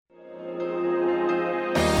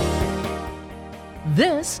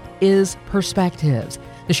This is Perspectives,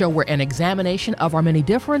 the show where an examination of our many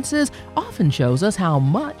differences often shows us how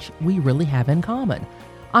much we really have in common.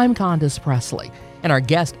 I'm Candace Presley, and our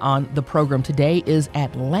guest on the program today is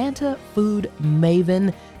Atlanta food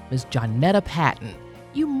maven, Ms. Johnetta Patton.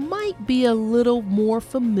 You might be a little more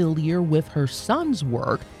familiar with her son's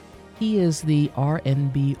work. He is the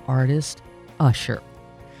R&B artist Usher.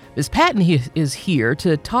 Ms. Patton is here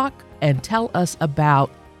to talk and tell us about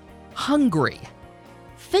Hungry.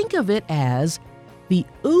 Think of it as the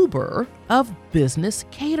Uber of business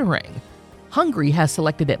catering. Hungry has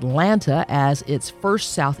selected Atlanta as its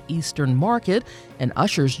first southeastern market, and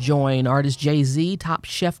Ushers join artist Jay-Z, Top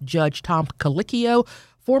Chef judge Tom Colicchio,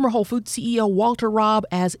 former Whole Foods CEO Walter Robb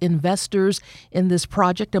as investors in this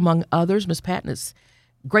project, among others. Ms. Patton, it's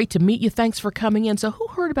great to meet you. Thanks for coming in. So who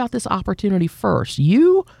heard about this opportunity first,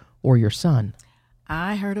 you or your son?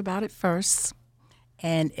 I heard about it first,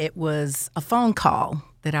 and it was a phone call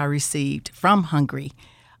that I received from Hungry.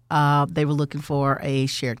 They were looking for a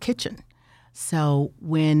shared kitchen. So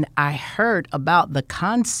when I heard about the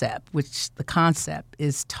concept, which the concept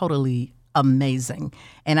is totally amazing,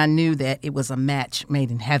 and I knew that it was a match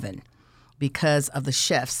made in heaven because of the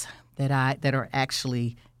chefs that are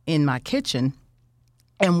actually in my kitchen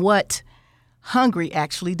and what Hungry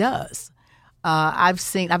actually does. I've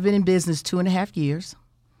been in business 2.5 years,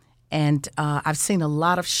 and I've seen a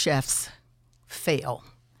lot of chefs fail.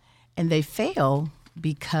 And they fail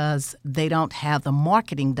because they don't have the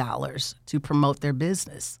marketing dollars to promote their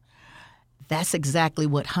business. That's exactly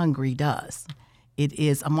what Hungry does. It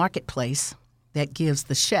is a marketplace that gives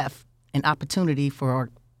the chef an opportunity for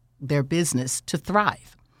their business to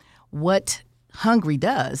thrive. What Hungry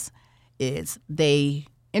does is they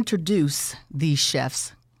introduce these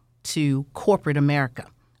chefs to corporate America,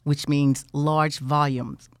 which means large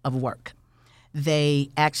volumes of work. They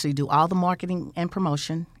actually do all the marketing and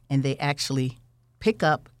promotion, and they actually pick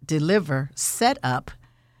up, deliver, set up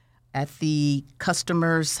at the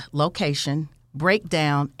customer's location, break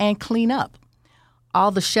down, and clean up.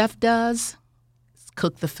 All the chef does is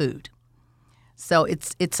cook the food. So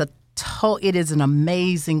it is an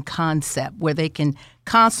amazing concept where they can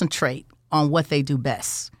concentrate on what they do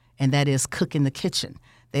best, and that is cook in the kitchen.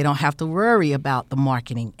 They don't have to worry about the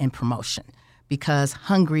marketing and promotion because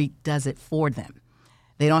Hungry does it for them.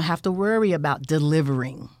 They don't have to worry about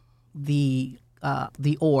delivering the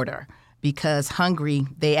order because Hungry,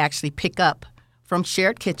 they actually pick up from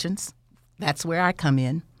shared kitchens. That's where I come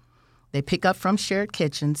in. They pick up from shared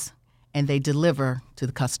kitchens and they deliver to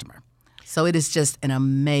the customer. So it is just an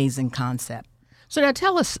amazing concept. So now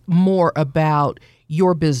tell us more about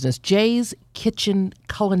your business, Jay's Kitchen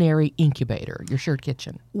Culinary Incubator, your shared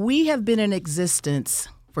kitchen. We have been in existence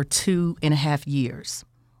for 2.5 years.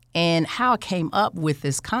 And how I came up with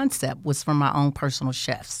this concept was from my own personal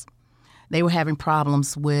chefs. They were having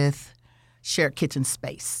problems with shared kitchen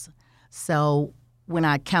space. So when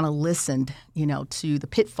I kind of listened, to the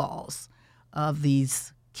pitfalls of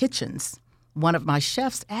these kitchens, one of my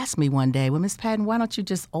chefs asked me one day, well, Ms. Patton, why don't you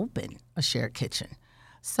just open a shared kitchen?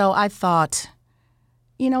 So I thought,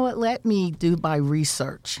 you know what, let me do my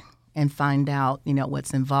research and find out,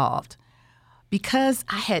 what's involved. Because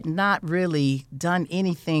I had not really done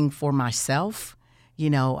anything for myself,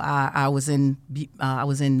 I was in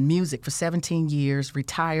music for 17 years,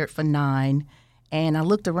 retired for 9, and I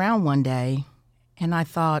looked around one day and I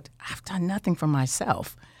thought, I've done nothing for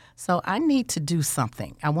myself. So I need to do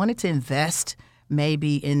something. I wanted to invest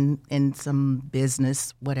maybe in some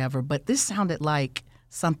business, whatever, but this sounded like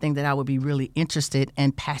something that I would be really interested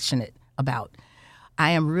and passionate about.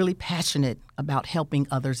 I am really passionate about helping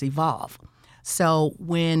others evolve. So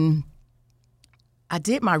when I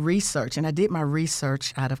did my research, and I did my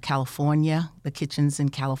research out of California, the kitchens in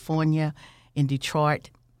California, in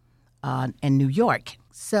Detroit, and New York.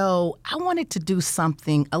 So I wanted to do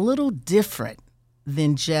something a little different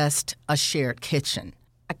than just a shared kitchen.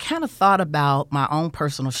 I kind of thought about my own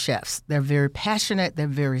personal chefs. They're very passionate, they're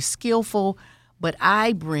very skillful, but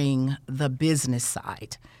I bring the business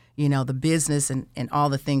side. The business and all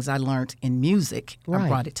the things I learned in music, right. I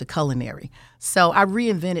brought it to culinary. So I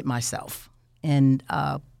reinvented myself and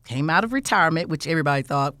came out of retirement, which everybody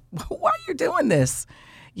thought, why are you doing this?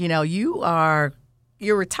 You're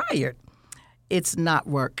retired. It's not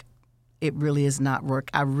work. It really is not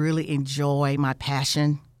work. I really enjoy my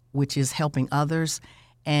passion, which is helping others.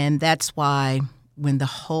 And that's why when the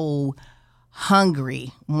whole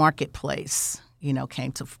Hungry marketplace,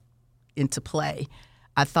 came into play,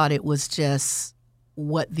 I thought it was just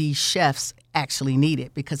what these chefs actually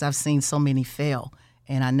needed because I've seen so many fail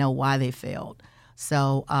and I know why they failed.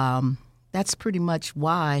 So that's pretty much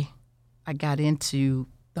why I I got into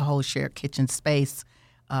the whole shared kitchen space,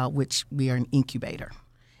 which we are an incubator.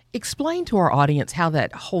 Explain to our audience how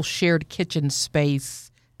that whole shared kitchen space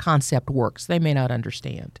concept works. They may not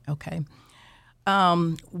understand. Okay.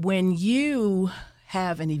 When you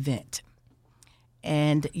have an event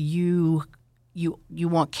and you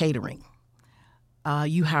want catering,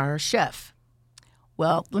 you hire a chef.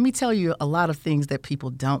 Well, let me tell you a lot of things that people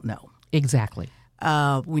don't know. Exactly.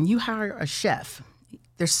 When you hire a chef,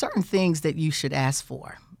 there's certain things that you should ask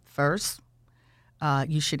for. First,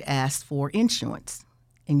 you should ask for insurance,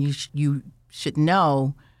 and you should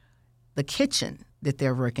know the kitchen that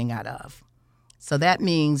they're working out of. So that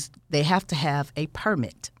means they have to have a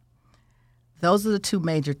permit. Those are the two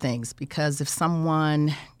major things, because if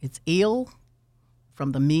someone is ill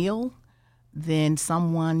from the meal, then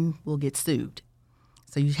someone will get sued.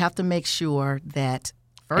 So you have to make sure that,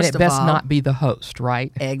 first of all... And it best not be the host,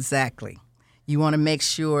 right? Exactly. You want to make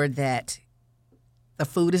sure that the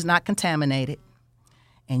food is not contaminated,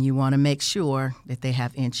 and you want to make sure that they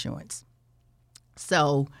have insurance.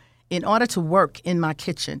 So in order to work in my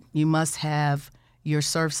kitchen, you must have your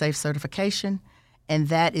ServSafe certification, and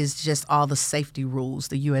that is just all the safety rules,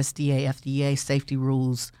 the USDA, FDA safety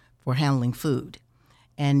rules for handling food.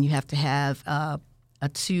 And you have to have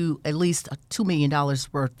at least $2 million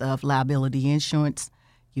worth of liability insurance.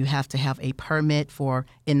 You have to have a permit for,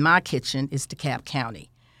 in my kitchen, it's DeKalb County.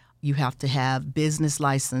 You have to have business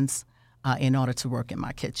license in order to work in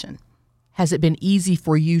my kitchen. Has it been easy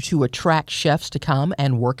for you to attract chefs to come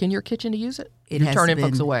and work in your kitchen to use it? You're turning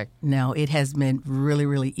folks away. No, it has been really,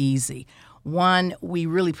 really easy. One, we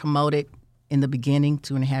really promoted in the beginning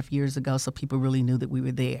 2.5 years ago, so people really knew that we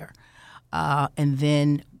were there. And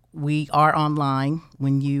then we are online.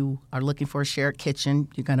 When you are looking for a shared kitchen,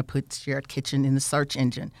 you're going to put shared kitchen in the search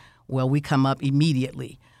engine. Well, we come up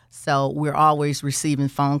immediately. So we're always receiving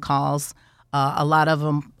phone calls. A lot of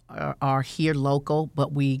them are here local,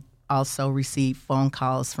 but we also receive phone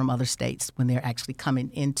calls from other states when they're actually coming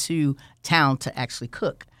into town to actually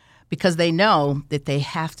cook, because they know that they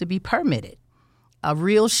have to be permitted. A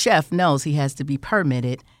real chef knows he has to be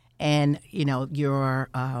permitted, and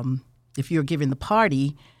if you're giving the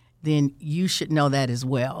party, then you should know that as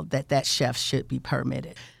well, that chef should be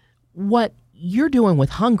permitted. What you're doing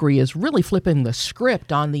with Hungry is really flipping the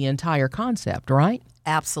script on the entire concept, right?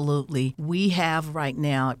 Absolutely. We have right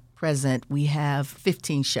now, at present, we have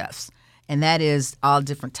 15 chefs, and that is all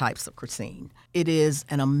different types of cuisine. It is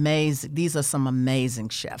these are some amazing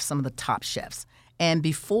chefs, some of the top chefs. And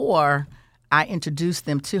before I introduced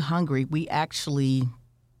them to Hungry, we actually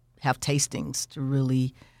have tastings to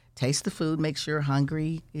really taste the food, make sure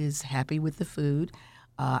Hungry is happy with the food.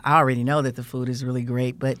 I already know that the food is really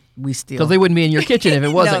great, but we still... Because they wouldn't be in your kitchen if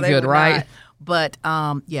it wasn't good, right? Not. But,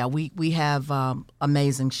 we have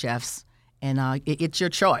amazing chefs, and it's your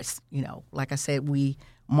choice. Like I said, we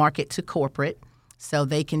market to corporate, so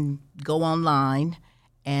they can go online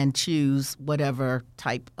and choose whatever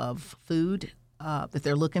type of food that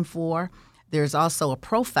they're looking for. There's also a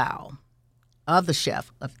profile of the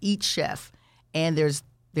chef, of each chef, and there's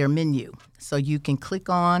their menu. So you can click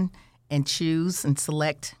on and choose and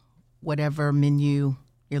select whatever menu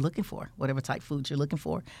you're looking for, whatever type food you're looking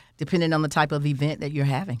for, depending on the type of event that you're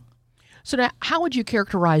having. So now, how would you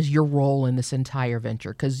characterize your role in this entire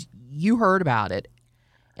venture? Because you heard about it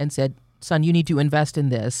and said, son, you need to invest in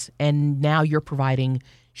this, and now you're providing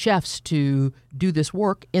chefs to do this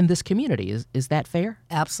work in this community. Is that fair?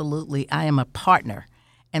 Absolutely. I am a partner.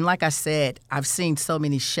 And like I said, I've seen so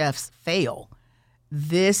many chefs fail.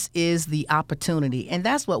 This is the opportunity, and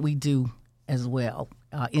that's what we do as well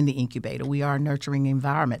in the incubator. We are a nurturing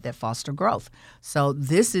environment that fosters growth. So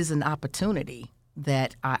this is an opportunity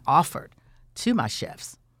that I offered to my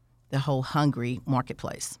chefs, the whole Hungry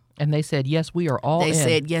marketplace. And they said, yes, we are all in. They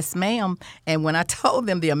said, yes, ma'am. And when I told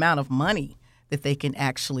them the amount of money that they can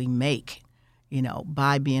actually make,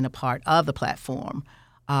 by being a part of the platform,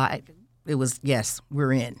 it was, yes,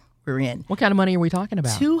 we're in. We're in. What kind of money are we talking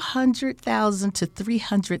about? $200,000 to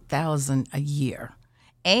 $300,000 a year,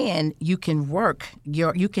 and you can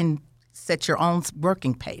you can set your own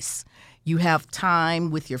working pace. You have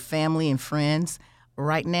time with your family and friends.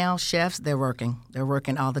 Right now, chefs, they're working. They're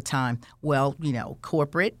working all the time. Well,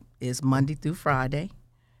 corporate is Monday through Friday.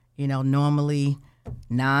 Normally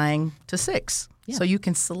 9 to 6. Yeah. So you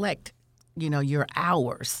can select, your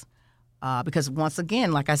hours because once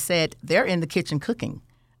again, like I said, they're in the kitchen cooking.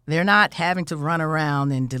 They're not having to run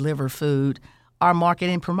around and deliver food or market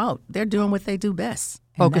and promote. They're doing what they do best.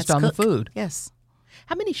 Focused on the food. Yes.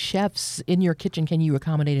 How many chefs in your kitchen can you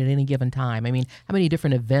accommodate at any given time? How many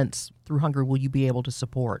different events through Hungry will you be able to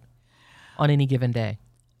support on any given day?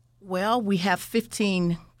 Well, we have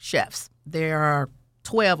 15 chefs. There are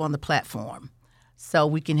 12 on the platform. So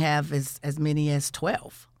we can have as many as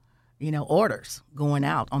 12, orders going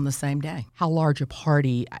out on the same day. How large a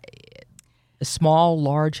party? Small,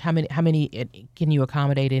 large? How many can you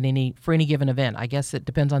accommodate for any given event? I guess it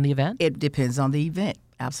depends on the event? It depends on the event,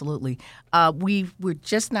 absolutely. We're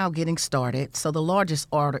just now getting started. So the largest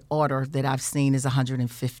order that I've seen is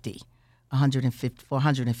 150 for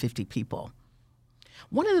 150 people.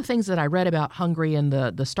 One of the things that I read about Hungry and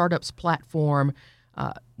the startups platform,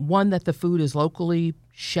 one, that the food is locally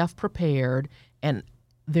chef prepared, and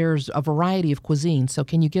there's a variety of cuisines. So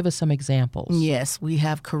can you give us some examples? Yes, we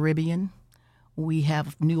have Caribbean. We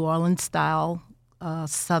have New Orleans style,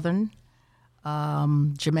 Southern,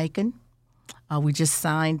 Jamaican. We just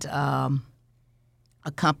signed a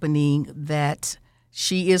company that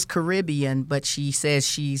she is Caribbean, but she says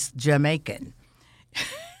she's Jamaican.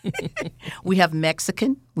 We have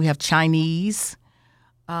Mexican. We have Chinese.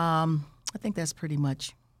 I think that's pretty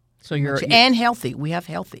much. So you're and healthy. We have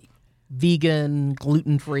healthy. Vegan,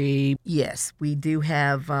 gluten-free. Yes, we do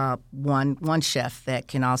have one chef that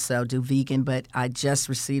can also do vegan, but I just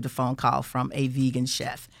received a phone call from a vegan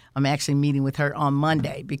chef. I'm actually meeting with her on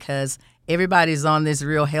Monday because everybody's on this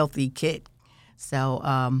real healthy kit.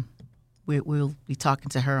 So we'll be talking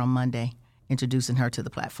to her on Monday, introducing her to the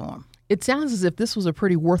platform. It sounds as if this was a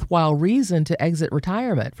pretty worthwhile reason to exit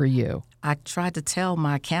retirement for you. I tried to tell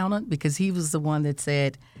my accountant because he was the one that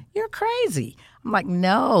said, "You're crazy." I'm like,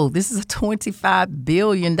 no, this is a $25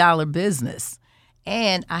 billion business.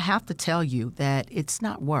 And I have to tell you that it's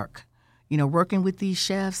not work. Working with these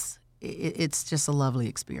chefs, it's just a lovely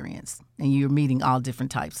experience. And you're meeting all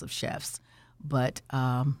different types of chefs. But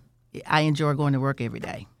I enjoy going to work every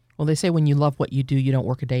day. Well, they say when you love what you do, you don't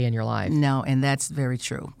work a day in your life. No, and that's very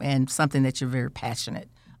true. And something that you're very passionate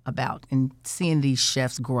about. And seeing these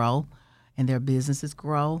chefs grow and their businesses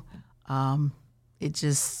grow, it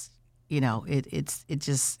just,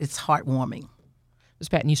 it's heartwarming. Ms.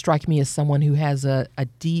 Patton, you strike me as someone who has a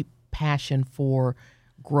deep passion for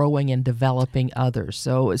growing and developing others.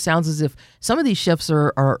 So it sounds as if some of these chefs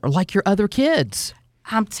are like your other kids.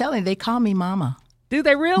 I'm telling you, they call me Mama. Do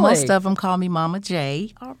they really? Most of them call me Mama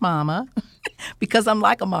J or Mama because I'm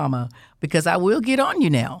like a mama. Because I will get on you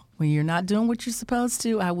now. When you're not doing what you're supposed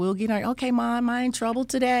to, I will get on you. Okay, Mom, am I in trouble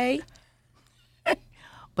today?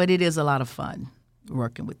 But it is a lot of fun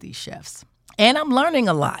working with these chefs. And I'm learning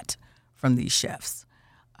a lot from these chefs.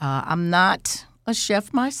 I'm not a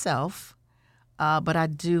chef myself, but I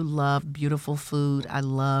do love beautiful food. I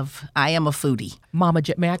am a foodie. Mama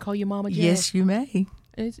J. May I call you Mama J? Yes, you may.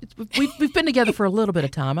 We've been together for a little bit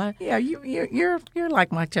of time. Yeah, you're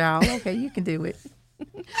like my child. Okay, you can do it.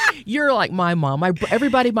 You're like my mom.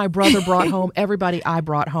 Everybody my brother brought home, everybody I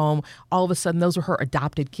brought home, all of a sudden those are her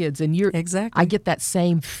adopted kids. And exactly. I get that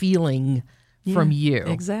same feeling from you.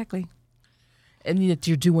 Exactly. And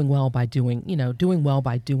you're doing well by doing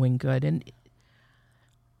good. And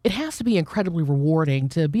it has to be incredibly rewarding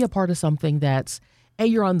to be a part of something that's,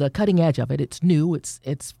 you're on the cutting edge of it. It's new,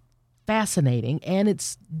 it's fascinating, and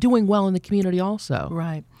it's doing well in the community also.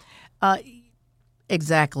 Right.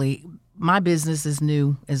 Exactly. My business is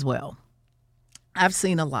new as well. I've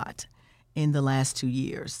seen a lot in the last 2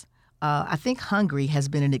 years. I think Hungry has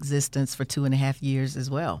been in existence for 2.5 years as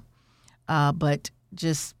well. But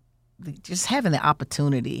just having the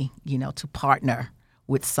opportunity, to partner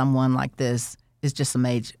with someone like this is just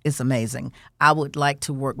amazing. It's amazing. I would like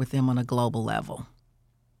to work with them on a global level.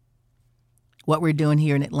 What we're doing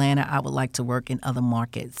here in Atlanta, I would like to work in other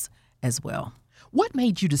markets as well. What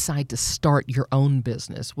made you decide to start your own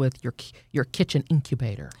business with your kitchen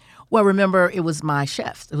incubator? Well, remember, it was my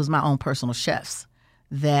chefs. It was my own personal chefs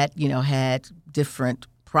that, had different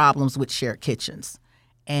problems with shared kitchens.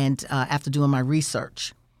 And after doing my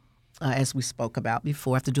research, as we spoke about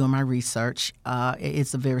before, after doing my research,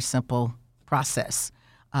 it's a very simple process.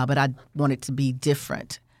 But I want it to be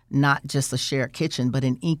different, not just a shared kitchen, but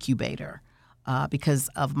an incubator because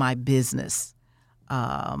of my business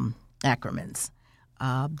acronyms.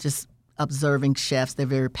 Just observing chefs, they're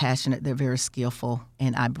very passionate, they're very skillful,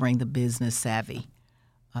 and I bring the business savvy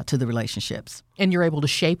to the relationships. And you're able to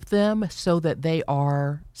shape them so that they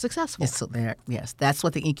are successful. Yes, that's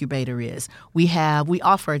what the incubator is. We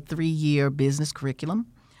offer a 3-year business curriculum,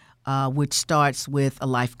 which starts with a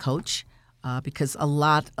life coach, because a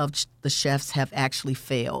lot of the chefs have actually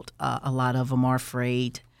failed. A lot of them are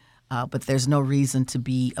afraid, but there's no reason to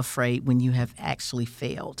be afraid when you have actually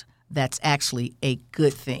failed. That's actually a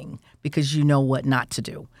good thing because you know what not to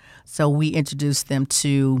do. So we introduce them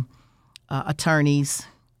to attorneys,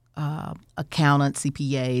 accountants,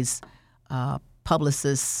 CPAs,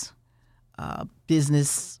 publicists,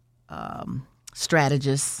 business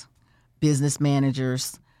strategists, business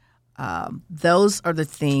managers. Those are the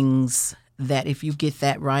things that if you get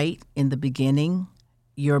that right in the beginning,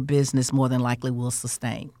 your business more than likely will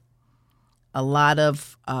sustain. A lot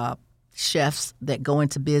of chefs that go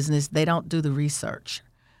into business, they don't do the research.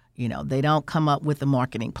 They don't come up with a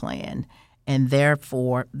marketing plan, and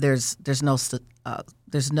therefore there's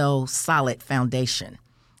no solid foundation.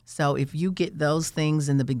 So if you get those things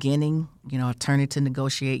in the beginning, attorney to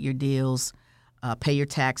negotiate your deals, pay your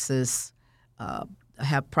taxes,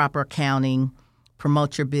 have proper accounting,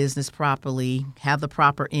 promote your business properly, have the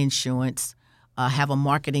proper insurance, have a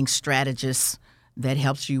marketing strategist that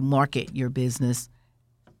helps you market your business.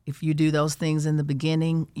 If you do those things in the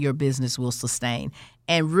beginning, your business will sustain.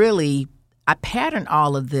 And really, I patterned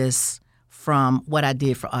all of this from what I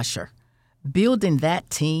did for Usher. Building that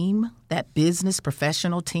team, that business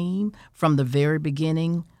professional team from the very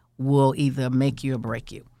beginning will either make you or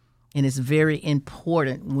break you. And it's very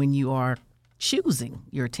important when you are choosing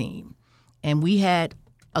your team. And we had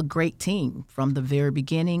a great team from the very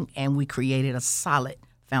beginning, and we created a solid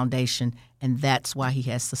foundation, and that's why he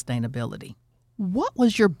has sustainability. What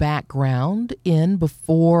was your background in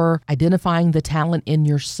before identifying the talent in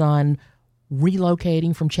your son,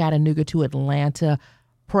 relocating from Chattanooga to Atlanta,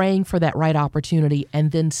 praying for that right opportunity,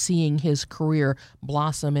 and then seeing his career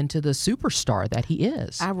blossom into the superstar that he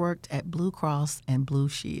is? I worked at Blue Cross and Blue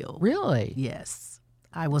Shield. Really? Yes.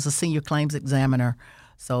 I was a senior claims examiner,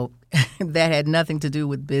 so that had nothing to do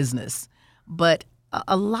with business. But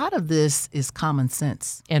a lot of this is common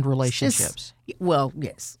sense. And relationships. Well,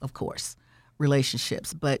 yes, of course,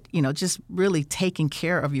 relationships. But, just really taking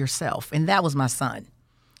care of yourself. And that was my son.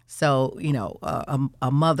 So,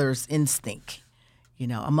 a mother's instinct,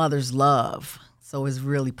 a mother's love. So it's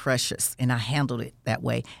really precious. And I handled it that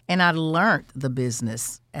way. And I learned the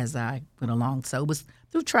business as I went along. So it was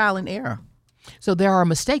through trial and error. So there are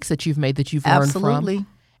mistakes that you've made that you've learned from. Absolutely.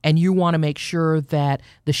 And you want to make sure that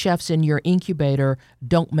the chefs in your incubator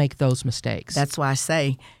don't make those mistakes. That's why I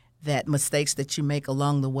say that mistakes that you make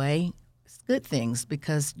along the way, it's good things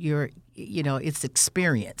because it's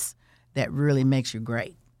experience that really makes you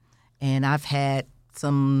great. And I've had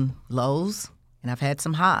some lows and I've had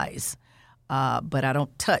some highs, but I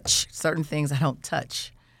don't touch certain things. I don't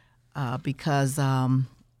touch because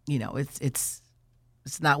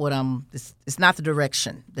it's not what it's not the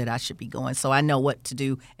direction that I should be going. So I know what to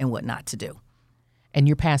do and what not to do. And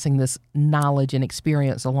you're passing this knowledge and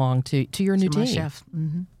experience along to your new team. My chef.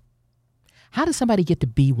 Mm-hmm. How does somebody get to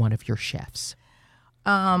be one of your chefs?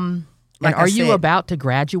 You about to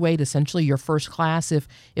graduate essentially your first class? If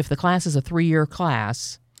the class is a 3-year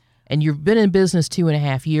class and you've been in business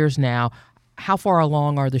 2.5 years now, how far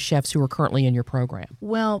along are the chefs who are currently in your program?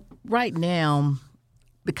 Well, right now,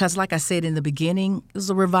 because like I said in the beginning, it was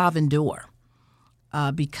a revolving door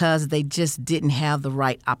because they just didn't have the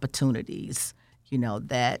right opportunities, so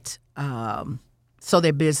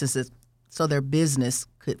their business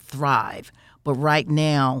could thrive. But right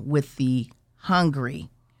now, with the Hungry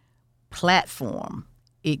platform,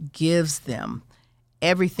 it gives them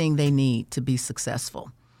everything they need to be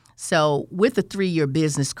successful. So with the 3-year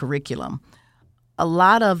business curriculum, a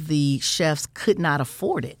lot of the chefs could not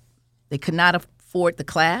afford it. They could not afford the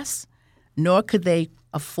class, nor could they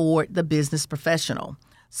afford the business professional.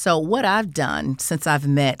 So what I've done since I've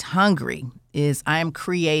met Hungry is I am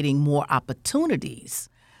creating more opportunities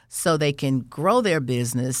so they can grow their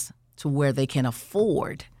business to where they can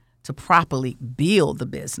afford to properly build the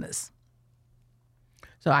business.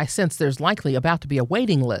 So I sense there's likely about to be a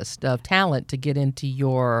waiting list of talent to get into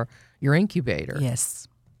your incubator. Yes.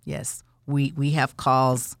 We have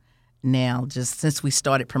calls now just since we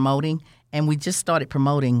started promoting, and we just started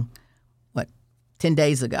promoting, 10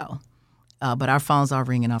 days ago. But our phones are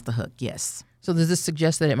ringing off the hook, yes. So does this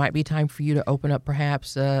suggest that it might be time for you to open up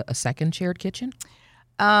perhaps a second shared kitchen?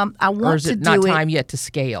 I want to do it. Or is it not time yet to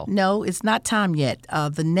scale? No, it's not time yet.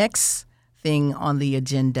 The next thing on the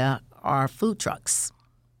agenda are food trucks.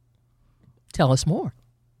 Tell us more.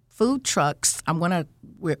 Food trucks. I want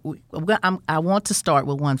to start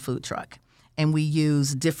with one food truck, and we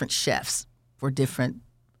use different chefs for different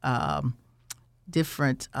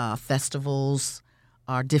festivals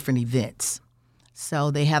or different events.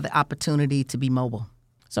 So they have the opportunity to be mobile.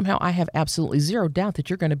 Somehow I have absolutely zero doubt that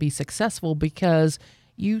you're going to be successful because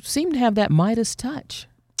you seem to have that Midas touch.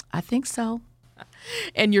 I think so.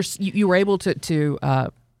 And you were able to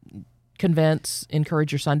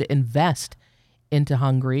encourage your son to invest into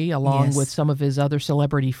Hungry, along Yes. with some of his other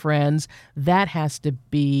celebrity friends. That has to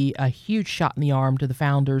be a huge shot in the arm to the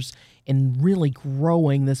founders in really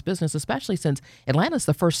growing this business, especially since Atlanta's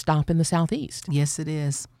the first stop in the Southeast. Yes, it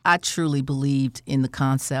is. I truly believed in the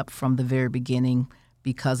concept from the very beginning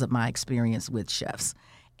because of my experience with chefs.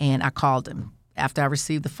 And I called him. After I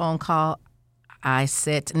received the phone call, I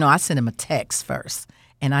sent him a text first.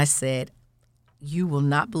 And I said, "You will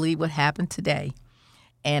not believe what happened today."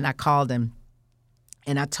 And I called him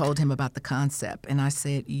and I told him about the concept. And I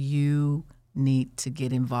said, "You need to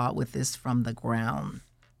get involved with this from the ground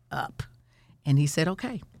up." And he said,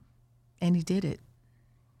 "Okay." And he did it.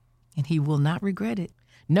 And he will not regret it.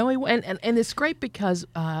 No, and it's great because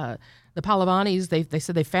the Palavanis, they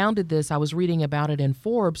said they founded this. I was reading about it in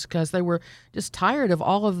Forbes because they were just tired of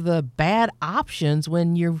all of the bad options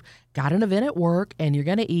when you've got an event at work and you're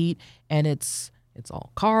going to eat, and it's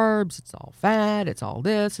all carbs, it's all fat, it's all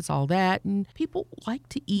this, it's all that, and people like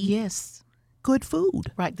to eat Yes. good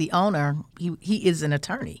food. Right. The owner, he is an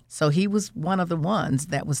attorney. So he was one of the ones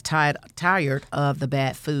that was tired of the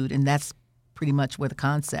bad food. And that's pretty much where the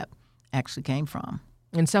concept actually came from.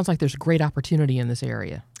 And it sounds like there's great opportunity in this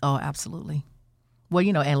area. Oh, absolutely. Well,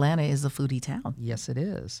 Atlanta is a foodie town. Yes, it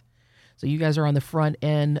is. So you guys are on the front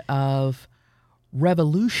end of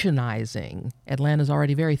revolutionizing Atlanta's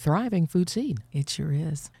already very thriving food scene. It sure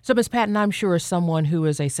is. So, Ms. Patton, I'm sure as someone who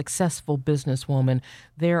is a successful businesswoman,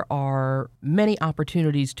 there are many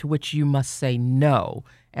opportunities to which you must say no,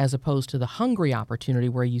 as opposed to the Hungry opportunity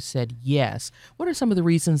where you said yes. What are some of the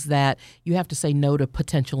reasons that you have to say no to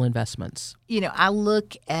potential investments? I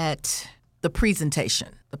look at the presentation.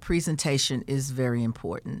 The presentation is very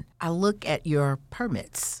important. I look at your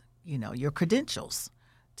permits, your credentials,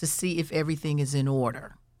 to see if everything is in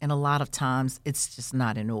order. And a lot of times it's just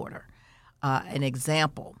not in order. An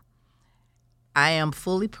example, I am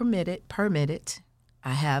fully permitted.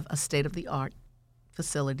 I have a state-of-the-art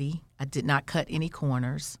facility. I did not cut any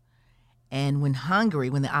corners. And when the Hungry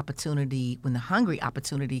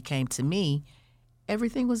opportunity came to me,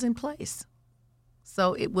 everything was in place.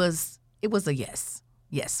 So it was a yes.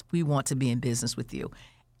 Yes, we want to be in business with you.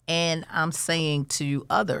 And I'm saying to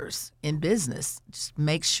others in business, just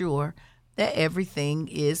make sure that everything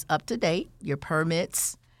is up to date. Your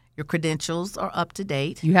permits, your credentials are up to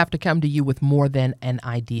date. You have to come to you with more than an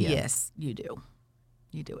idea. Yes, you do.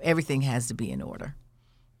 You do. Everything has to be in order.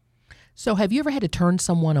 So have you ever had to turn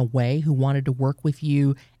someone away who wanted to work with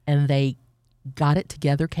you and they got it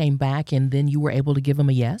together, came back, and then you were able to give them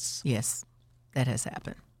a yes? Yes, that has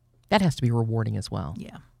happened. That has to be rewarding as well.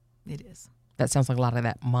 Yeah, it is. That sounds like a lot of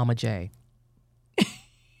that Mama J.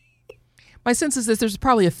 My sense is that there's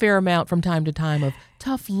probably a fair amount from time to time of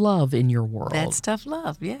tough love in your world. That's tough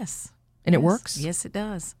love, yes. And Yes. it works? Yes, it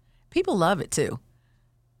does. People love it, too.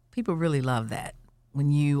 People really love that.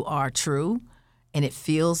 When you are true and it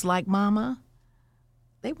feels like mama,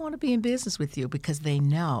 they want to be in business with you because they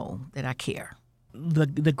know that I care.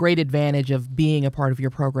 The great advantage of being a part of your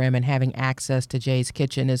program and having access to Jay's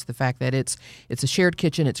Kitchen is the fact that it's a shared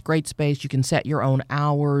kitchen, it's great space, you can set your own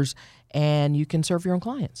hours, and you can serve your own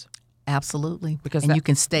clients. Absolutely. Because you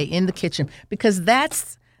can stay in the kitchen because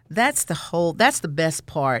that's the best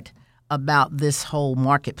part about this whole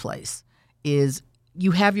marketplace is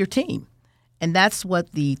you have your team. And that's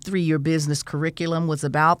what the 3-year business curriculum was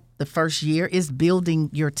about. The first year is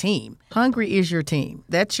building your team. Hungry is your team.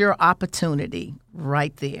 That's your opportunity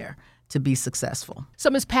right there to be successful.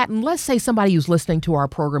 So, Ms. Patton, let's say somebody who's listening to our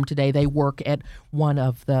program today, they work at one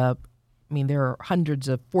of there are hundreds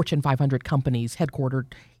of Fortune 500 companies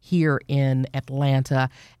headquartered here in Atlanta,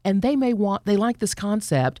 and they like this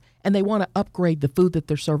concept and they want to upgrade the food that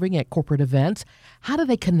they're serving at corporate events. How do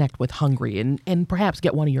they connect with Hungry and perhaps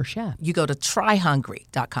get one of your chefs? You go to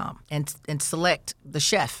tryhungry.com and select the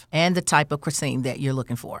chef and the type of cuisine that you're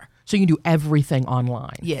looking for. So you can do everything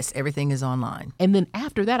online. Yes, everything is online. And then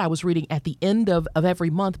after that, I was reading at the end of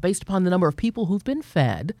every month, based upon the number of people who've been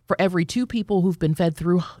fed, for every 2 people who've been fed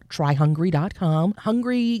through tryhungry.com,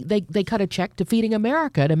 Hungry, they cut a check to Feeding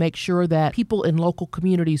America to make sure that people in local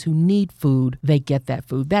communities who need food, they get that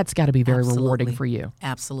food. That's got to be very rewarding for you.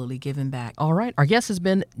 Absolutely, giving back. All right. Our guest has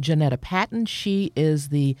been Janetta Patton. She is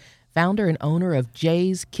the founder and owner of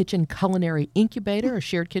Jay's Kitchen Culinary Incubator, a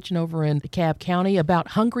shared kitchen over in DeKalb County. About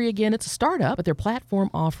Hungry again, it's a startup, but their platform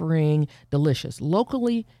offering delicious,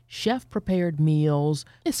 locally chef-prepared meals.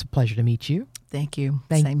 It's a pleasure to meet you. Thank you.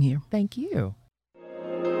 Same here. Thank you.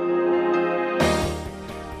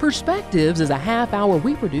 Perspectives is a half hour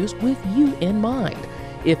we produce with you in mind.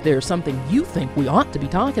 If there's something you think we ought to be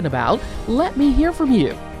talking about, let me hear from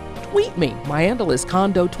you. Tweet me. My handle is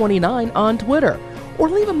Condo29 on Twitter. or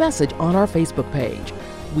leave a message on our Facebook page.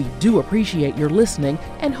 We do appreciate your listening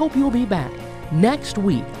and hope you'll be back next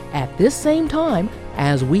week at this same time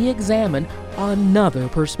as we examine another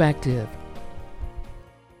perspective.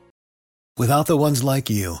 Without the ones like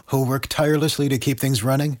you, who work tirelessly to keep things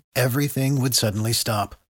running, everything would suddenly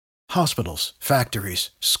stop. Hospitals,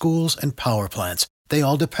 factories, schools, and power plants, they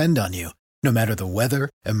all depend on you. No matter the weather,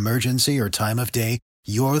 emergency, or time of day,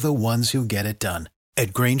 you're the ones who get it done.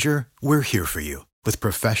 At Grainger, we're here for you with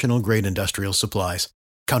professional-grade industrial supplies.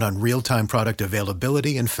 Count on real-time product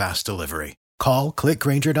availability and fast delivery. Call, click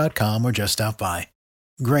Grainger.com, or just stop by.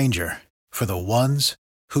 Grainger, for the ones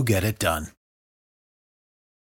who get it done.